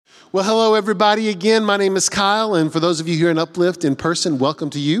Well, hello, everybody. Again, my name is Kyle, and for those of you here in Uplift in person, welcome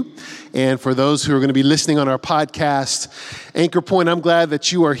to you. And for those who are going to be listening on our podcast, Anchor Point, I'm glad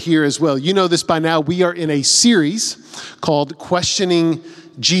that you are here as well. You know this by now. We are in a series called Questioning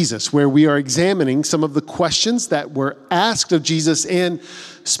Jesus, where we are examining some of the questions that were asked of Jesus and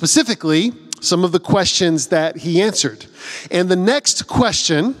specifically some of the questions that he answered. And the next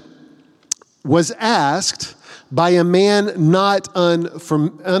question was asked by a man not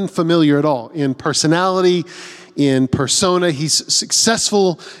unfamiliar at all in personality, in persona. He's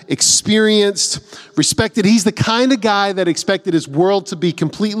successful, experienced, respected. He's the kind of guy that expected his world to be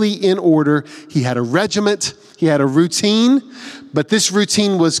completely in order. He had a regiment, he had a routine, but this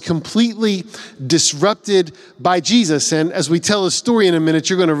routine was completely disrupted by Jesus. And as we tell his story in a minute,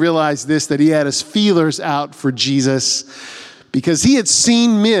 you're going to realize this, that he had his feelers out for Jesus, because he had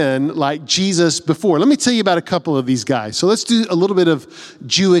seen men like Jesus before. Let me tell you about a couple of these guys. So let's do a little bit of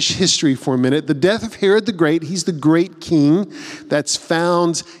Jewish history for a minute. The death of Herod the Great. He's the great king that's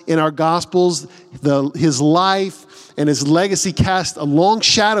found in our Gospels. His life and his legacy cast a long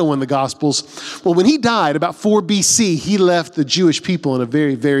shadow in the Gospels. Well, when he died, about 4 BC, he left the Jewish people in a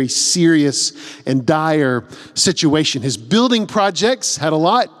very, very serious and dire situation. His building projects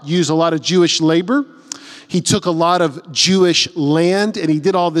used a lot of Jewish labor. He took a lot of Jewish land, and he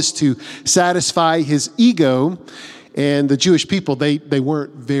did all this to satisfy his ego. And the Jewish people, they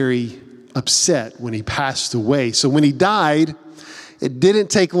weren't very upset when he passed away. So when he died, it didn't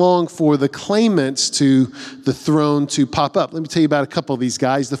take long for the claimants to the throne to pop up. Let me tell you about a couple of these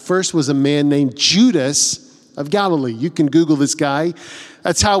guys. The first was a man named Judas of Galilee. You can Google this guy.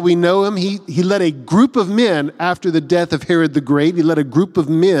 That's how we know him. He led a group of men after the death of Herod the Great. He led a group of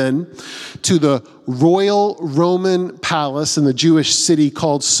men to the royal Roman palace in the Jewish city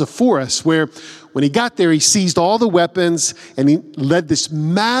called Sepphoris, where when he got there, he seized all the weapons and he led this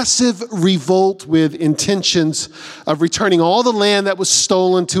massive revolt with intentions of returning all the land that was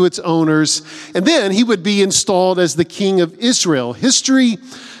stolen to its owners. And then he would be installed as the king of Israel. History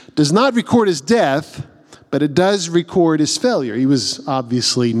does not record his death, but it does record his failure. He was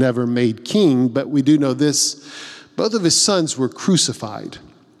obviously never made king, but we do know this. Both of his sons were crucified.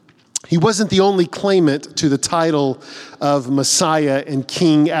 He wasn't the only claimant to the title of Messiah and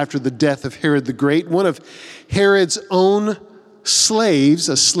king after the death of Herod the Great. One of Herod's own slaves,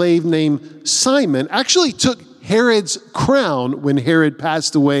 a slave named Simon, actually took Herod's crown when Herod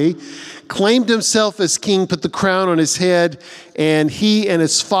passed away, claimed himself as king, put the crown on his head, and he and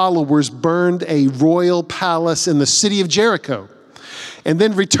his followers burned a royal palace in the city of Jericho, and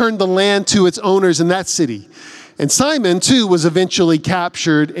then returned the land to its owners in that city. And Simon, too, was eventually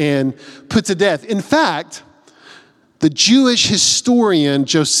captured and put to death. In fact, the Jewish historian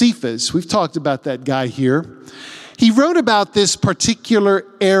Josephus, we've talked about that guy here, he wrote about this particular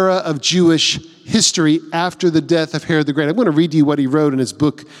era of Jewish history after the death of Herod the Great. I'm going to read you what he wrote in his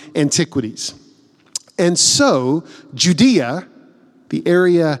book, Antiquities. And so, Judea, the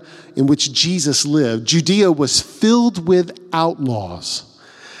area in which Jesus lived, Judea was filled with outlaws.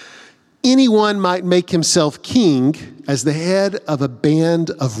 Anyone might make himself king as the head of a band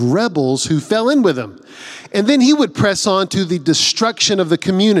of rebels who fell in with him. And then he would press on to the destruction of the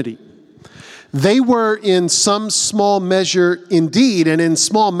community. They were in some small measure indeed, and in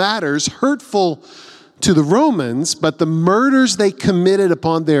small matters, hurtful to the Romans, but the murders they committed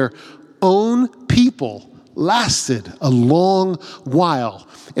upon their own people lasted a long while.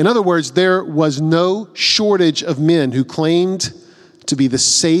 In other words, there was no shortage of men who claimed to be the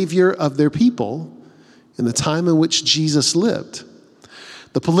savior of their people in the time in which Jesus lived.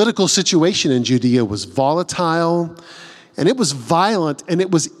 The political situation in Judea was volatile, and it was violent, and it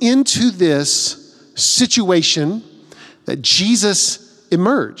was into this situation that Jesus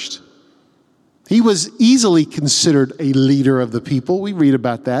emerged. He was easily considered a leader of the people. We read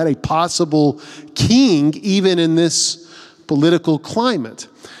about that, a possible king even in this political climate.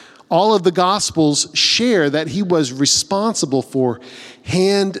 All of the Gospels share that he was responsible for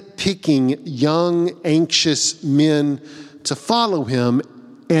hand-picking young, anxious men to follow him.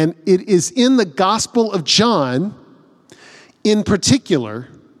 And it is in the Gospel of John, in particular,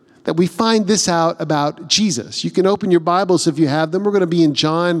 that we find this out about Jesus. You can open your Bibles if you have them. We're going to be in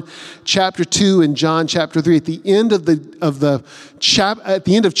John chapter 2 and John chapter 3. At the end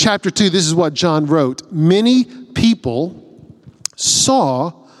of chapter 2, this is what John wrote. Many people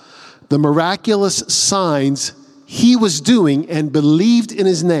saw the miraculous signs he was doing and believed in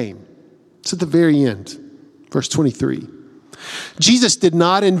his name. It's at the very end, verse 23. Jesus did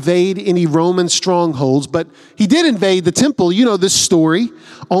not invade any Roman strongholds, but he did invade the temple. You know this story,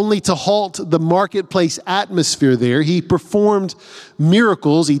 only to halt the marketplace atmosphere there. He performed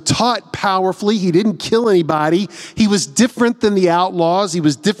miracles. He taught powerfully. He didn't kill anybody. He was different than the outlaws. He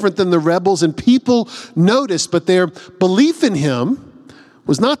was different than the rebels, and people noticed, but their belief in him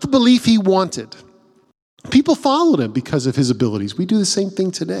was not the belief he wanted. People followed him because of his abilities. We do the same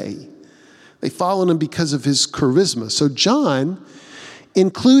thing today. They followed him because of his charisma. So John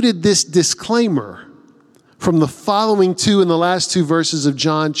included this disclaimer from the following two in the last two verses of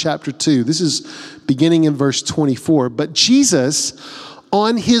John chapter 2. This is beginning in verse 24. But Jesus,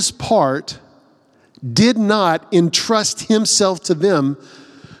 on his part, did not entrust himself to them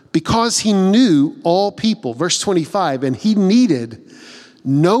because he knew all people. Verse 25, and he needed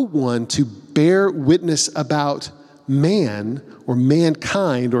no one to bear witness about man or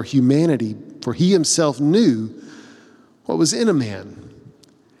mankind or humanity, for he himself knew what was in a man.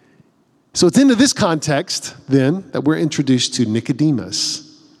 So it's into this context, then, that we're introduced to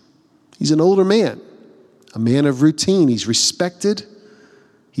Nicodemus. He's an older man, a man of routine. He's respected.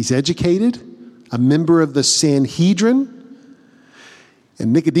 He's educated, a member of the Sanhedrin.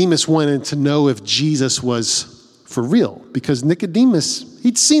 And Nicodemus wanted to know if Jesus was for real, because Nicodemus,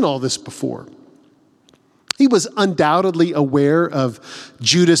 he'd seen all this before. He was undoubtedly aware of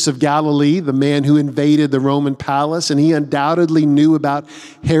Judas of Galilee, the man who invaded the Roman palace, and he undoubtedly knew about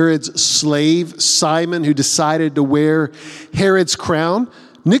Herod's slave, Simon, who decided to wear Herod's crown.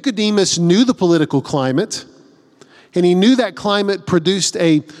 Nicodemus knew the political climate, and he knew that climate produced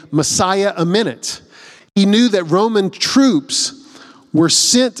a Messiah a minute. He knew that Roman troops were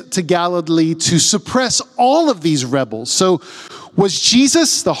sent to Galilee to suppress all of these rebels. So was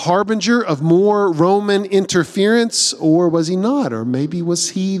Jesus the harbinger of more Roman interference, or was he not? Or maybe was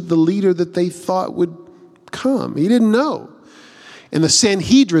he the leader that they thought would come? He didn't know. And the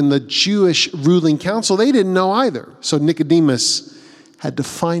Sanhedrin, the Jewish ruling council, they didn't know either. So Nicodemus had to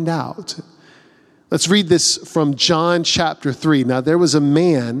find out. Let's read this from John chapter 3. Now there was a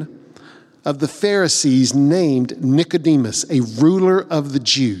man of the Pharisees named Nicodemus, a ruler of the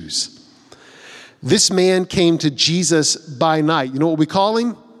Jews. This man came to Jesus by night. You know what we call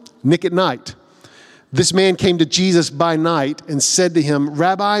him? Nick at night. This man came to Jesus by night and said to him,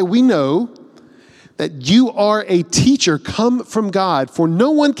 Rabbi, we know that you are a teacher come from God, for no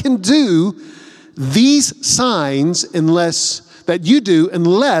one can do these signs that you do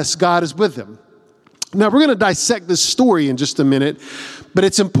unless God is with them. Now, we're going to dissect this story in just a minute, but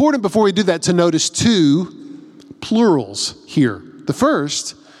it's important before we do that to notice two plurals here. The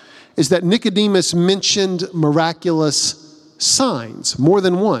first is that Nicodemus mentioned miraculous signs, more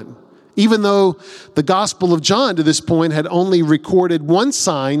than one, even though the Gospel of John to this point had only recorded one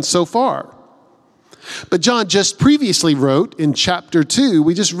sign so far. But John just previously wrote in chapter 2,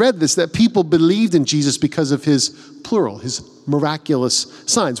 we just read this, that people believed in Jesus because of his plural, his miraculous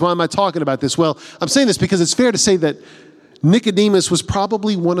signs. Why am I talking about this? Well, I'm saying this because it's fair to say that Nicodemus was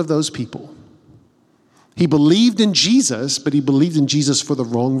probably one of those people. He believed in Jesus, but he believed in Jesus for the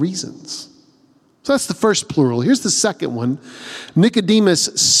wrong reasons. So that's the first plural. Here's the second one. Nicodemus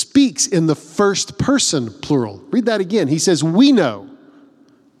speaks in the first person plural. Read that again. He says, we know,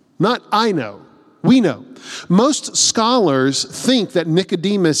 not I know. We know. Most scholars think that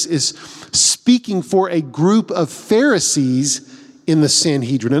Nicodemus is speaking for a group of Pharisees in the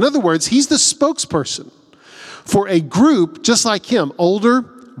Sanhedrin. In other words, he's the spokesperson for a group just like him, older,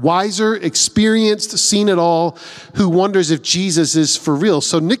 wiser, experienced, seen it all, who wonders if Jesus is for real.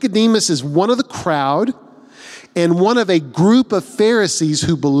 So Nicodemus is one of the crowd and one of a group of Pharisees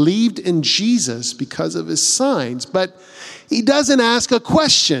who believed in Jesus because of his signs. But he doesn't ask a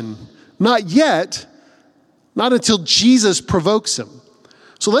question. Not yet, not until Jesus provokes him.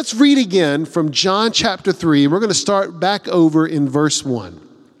 So let's read again from John chapter 3, and we're going to start back over in verse 1.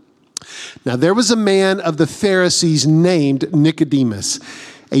 Now there was a man of the Pharisees named Nicodemus,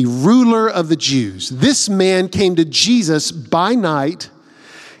 a ruler of the Jews. This man came to Jesus by night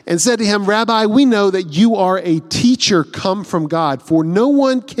and said to him, Rabbi, we know that you are a teacher come from God, for no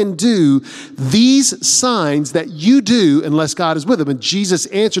one can do these signs that you do unless God is with him. And Jesus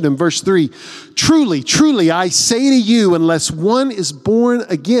answered him, verse 3, truly, truly, I say to you, unless one is born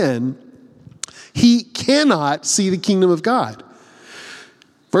again, he cannot see the kingdom of God.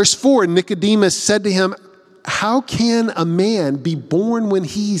 Verse 4, Nicodemus said to him, how can a man be born when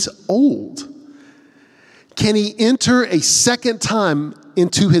he's old? Can he enter a second time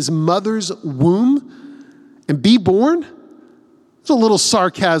into his mother's womb and be born? There's a little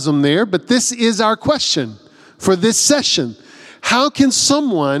sarcasm there, but this is our question for this session. How can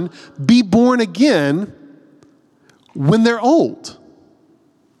someone be born again when they're old?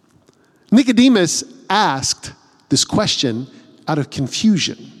 Nicodemus asked this question out of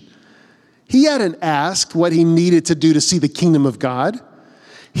confusion. He hadn't asked what he needed to do to see the kingdom of God.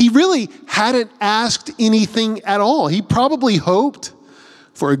 He really hadn't asked anything at all. He probably hoped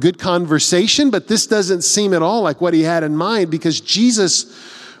for a good conversation, but this doesn't seem at all like what he had in mind, because Jesus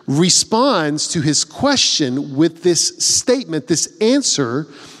responds to his question with this statement, this answer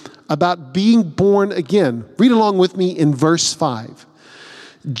about being born again. Read along with me in verse 5.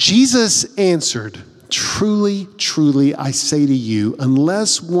 Jesus answered, "Truly, truly, I say to you,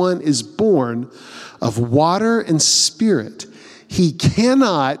 unless one is born of water and spirit, he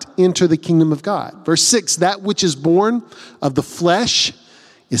cannot enter the kingdom of God." Verse 6, "That which is born of the flesh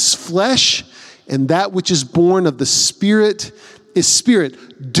is flesh, and that which is born of the Spirit is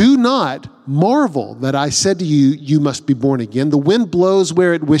spirit. Do not marvel that I said to you, you must be born again. The wind blows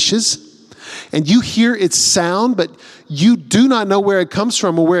where it wishes, and you hear its sound, but you do not know where it comes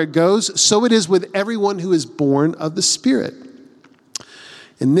from or where it goes. So it is with everyone who is born of the Spirit."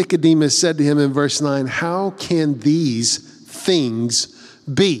 And Nicodemus said to him in verse 9, "How can these things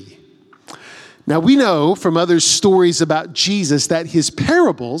be?" Now we know from other stories about Jesus that his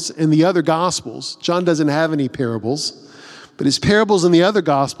parables in the other Gospels, John doesn't have any parables, but his parables in the other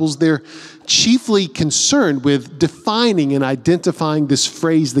Gospels, they're chiefly concerned with defining and identifying this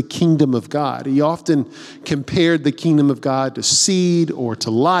phrase, the kingdom of God. He often compared the kingdom of God to seed or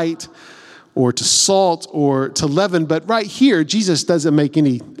to light or to salt or to leaven. But right here, Jesus doesn't make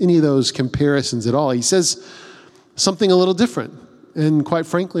any of those comparisons at all. He says something a little different and, quite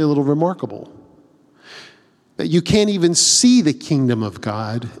frankly, a little remarkable. That you can't even see the kingdom of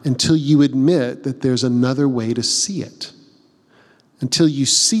God until you admit that there's another way to see it. Until you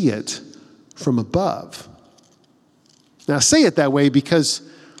see it from above. Now, I say it that way because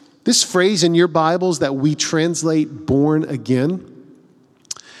this phrase in your Bibles that we translate born again,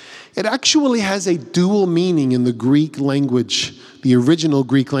 it actually has a dual meaning in the Greek language, the original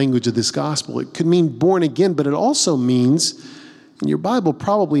Greek language of this gospel. It could mean born again, but it also means, and your Bible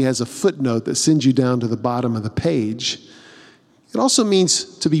probably has a footnote that sends you down to the bottom of the page, it also means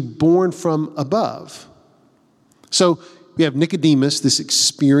to be born from above. So we have Nicodemus, this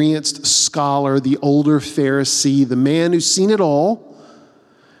experienced scholar, the older Pharisee, the man who's seen it all.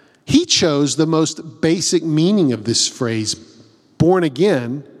 He chose the most basic meaning of this phrase, born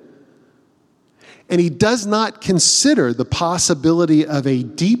again, and he does not consider the possibility of a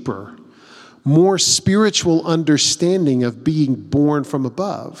deeper, more spiritual understanding of being born from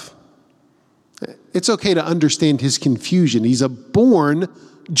above. It's okay to understand his confusion. He's a born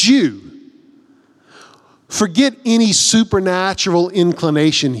Jew. Forget any supernatural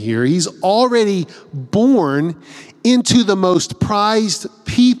inclination here. He's already born into the most prized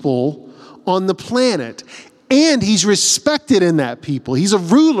people on the planet. And he's respected in that people. He's a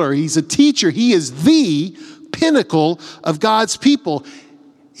ruler. He's a teacher. He is the pinnacle of God's people.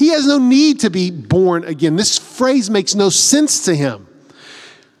 He has no need to be born again. This phrase makes no sense to him.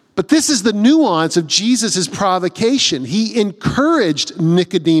 But this is the nuance of Jesus' provocation. He encouraged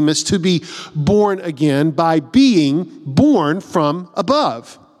Nicodemus to be born again by being born from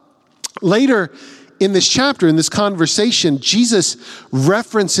above. Later in this chapter, in this conversation, Jesus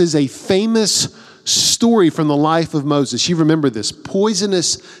references a famous story from the life of Moses. You remember this.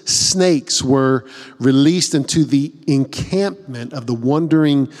 Poisonous snakes were released into the encampment of the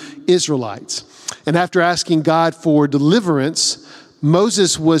wandering Israelites. And after asking God for deliverance,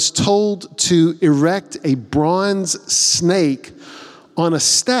 Moses was told to erect a bronze snake on a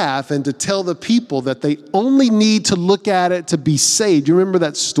staff and to tell the people that they only need to look at it to be saved. You remember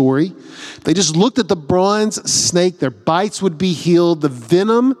that story? They just looked at the bronze snake, their bites would be healed, the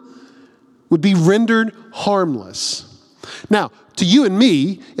venom would be rendered harmless. Now, to you and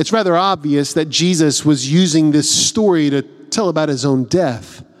me, it's rather obvious that Jesus was using this story to tell about his own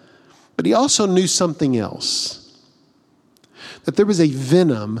death. But he also knew something else. That there was a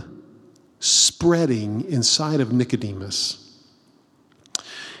venom spreading inside of Nicodemus.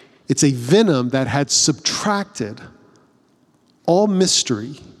 It's a venom that had subtracted all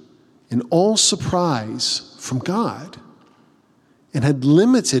mystery and all surprise from God and had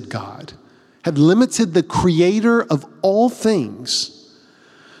limited God, had limited the creator of all things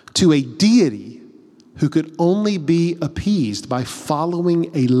to a deity who could only be appeased by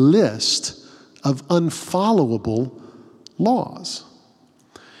following a list of unfollowable laws.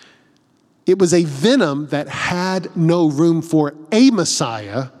 It was a venom that had no room for a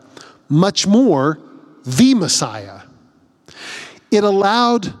Messiah, much more the Messiah. It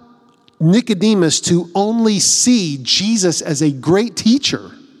allowed Nicodemus to only see Jesus as a great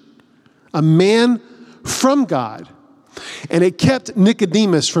teacher, a man from God And it kept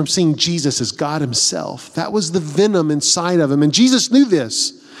Nicodemus from seeing Jesus as God himself. That was the venom inside of him. And Jesus knew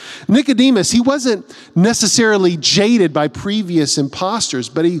this. Nicodemus, he wasn't necessarily jaded by previous imposters,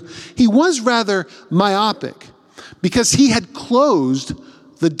 but he was rather myopic because he had closed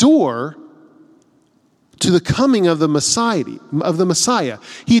the door to the coming of the Messiah.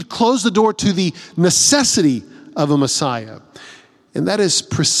 He had closed the door to the necessity of a Messiah. And that is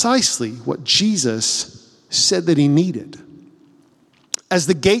precisely what Jesus said that he needed. As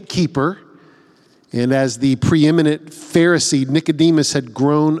the gatekeeper and as the preeminent Pharisee, Nicodemus had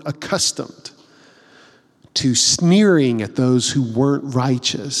grown accustomed to sneering at those who weren't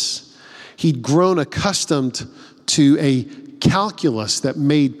righteous. He'd grown accustomed to a calculus that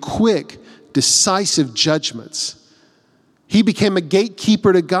made quick, decisive judgments. He became a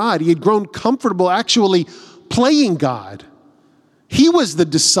gatekeeper to God. He had grown comfortable actually playing God. He was the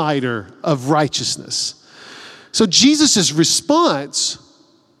decider of righteousness. So Jesus' response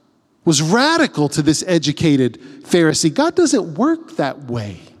was radical to this educated Pharisee. God doesn't work that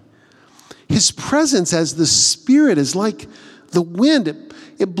way. His presence as the Spirit is like the wind.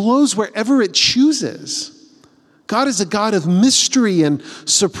 It blows wherever it chooses. God is a God of mystery and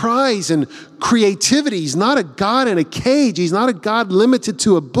surprise and creativity. He's not a God in a cage. He's not a God limited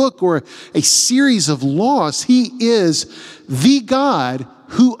to a book or a series of laws. He is the God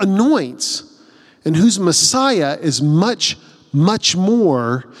who anoints and whose Messiah is much, much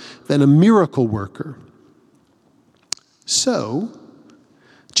more than a miracle worker. So,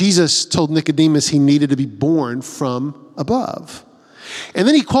 Jesus told Nicodemus he needed to be born from above. And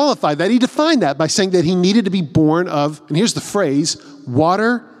then he qualified that. He defined that by saying that he needed to be born of, and here's the phrase,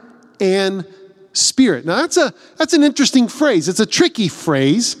 water and spirit. Now, that's an interesting phrase. It's a tricky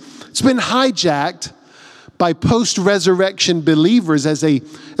phrase. It's been hijacked by post-resurrection believers as a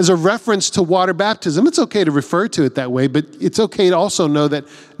reference to water baptism. It's okay to refer to it that way, but it's okay to also know that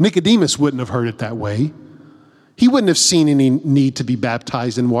Nicodemus wouldn't have heard it that way. He wouldn't have seen any need to be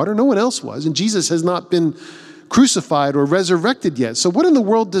baptized in water. No one else was. And Jesus has not been crucified or resurrected yet. So what in the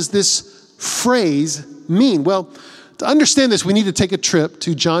world does this phrase mean? Well, to understand this, we need to take a trip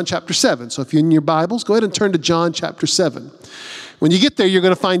to John chapter 7. So if you're in your Bibles, go ahead and turn to John chapter 7. When you get there, you're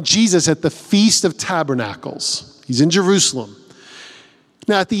going to find Jesus at the Feast of Tabernacles. He's in Jerusalem.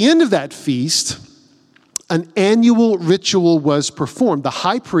 Now, at the end of that feast, an annual ritual was performed. The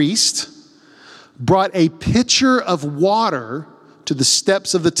high priest brought a pitcher of water to the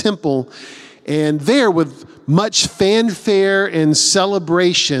steps of the temple, and there, with much fanfare and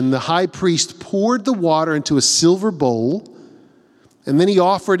celebration, the high priest poured the water into a silver bowl, and then he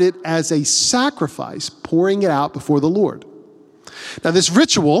offered it as a sacrifice, pouring it out before the Lord. Now, this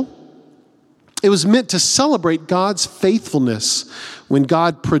ritual, it was meant to celebrate God's faithfulness when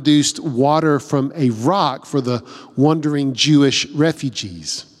God produced water from a rock for the wandering Jewish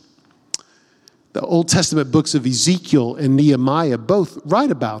refugees. The Old Testament books of Ezekiel and Nehemiah both write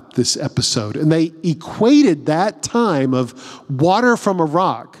about this episode, and they equated that time of water from a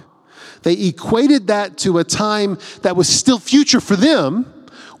rock. They equated that to a time that was still future for them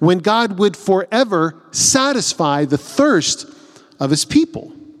when God would forever satisfy the thirst of his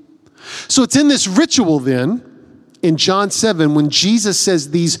people. So it's in this ritual then, in John 7, when Jesus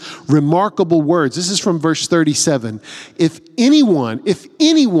says these remarkable words. This is from verse 37. If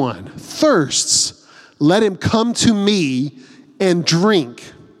anyone thirsts, let him come to me and drink.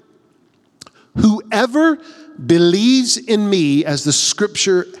 Whoever believes in me, as the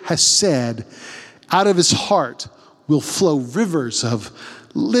scripture has said, out of his heart will flow rivers of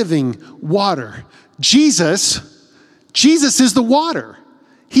living water. Jesus is the water.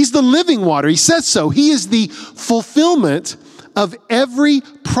 He's the living water. He says so. He is the fulfillment of every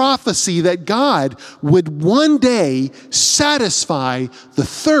prophecy that God would one day satisfy the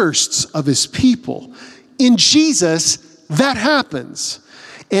thirsts of his people. In Jesus, that happens.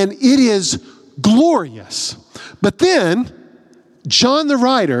 And it is glorious. But then, John the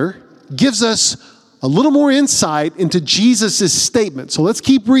writer gives us a little more insight into Jesus' statement. So let's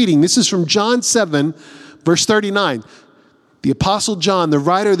keep reading. This is from John 7, verse 39. The Apostle John, the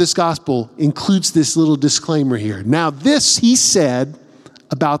writer of this gospel, includes this little disclaimer here. Now this he said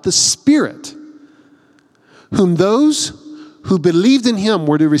about the Spirit, whom those who believed in him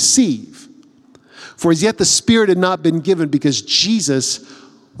were to receive. For as yet the Spirit had not been given because Jesus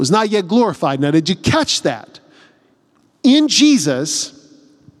was not yet glorified. Now did you catch that? In Jesus,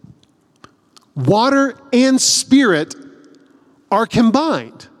 water and Spirit are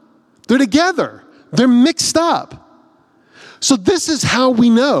combined. They're together. They're mixed up. So this is how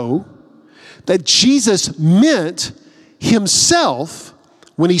we know that Jesus meant himself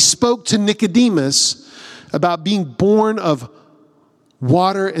when he spoke to Nicodemus about being born of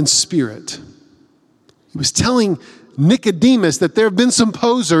water and spirit. He was telling Nicodemus that there have been some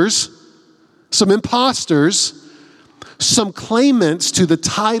posers, some imposters, some claimants to the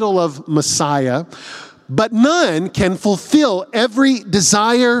title of Messiah, but none can fulfill every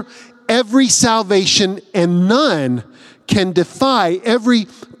desire, every salvation, and none can defy every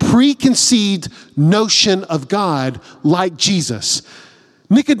preconceived notion of God like Jesus.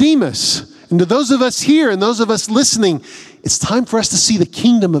 Nicodemus, and to those of us here and those of us listening, it's time for us to see the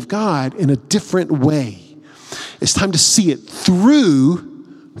kingdom of God in a different way. It's time to see it through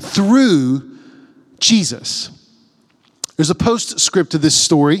Jesus. There's a postscript to this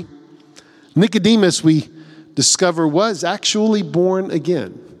story. Nicodemus, we discover, was actually born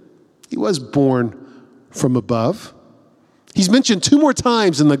again. He was born from above. He's mentioned 2 more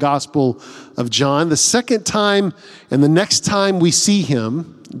times in the Gospel of John. The second time and the next time we see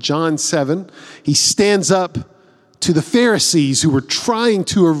him, John 7, he stands up to the Pharisees who were trying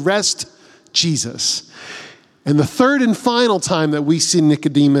to arrest Jesus. And the third and final time that we see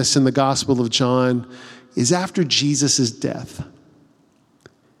Nicodemus in the Gospel of John is after Jesus' death.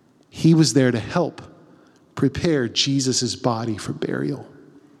 He was there to help prepare Jesus' body for burial.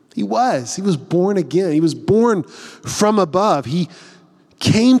 He was born again. He was born from above. He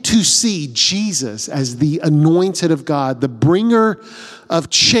came to see Jesus as the anointed of God, the bringer of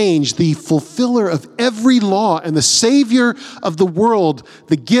change, the fulfiller of every law, and the Savior of the world,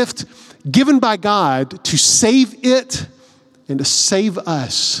 the gift given by God to save it and to save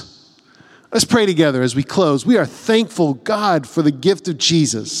us. Let's pray together as we close. We are thankful, God, for the gift of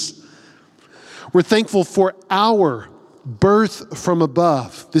Jesus. We're thankful for our birth from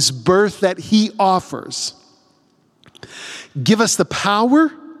above, this birth that he offers. Give us the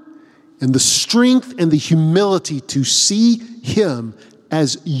power and the strength and the humility to see him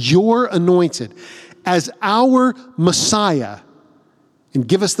as your anointed, as our Messiah, and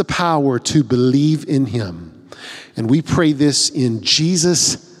give us the power to believe in him. And we pray this in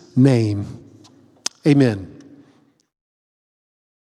Jesus' name. Amen.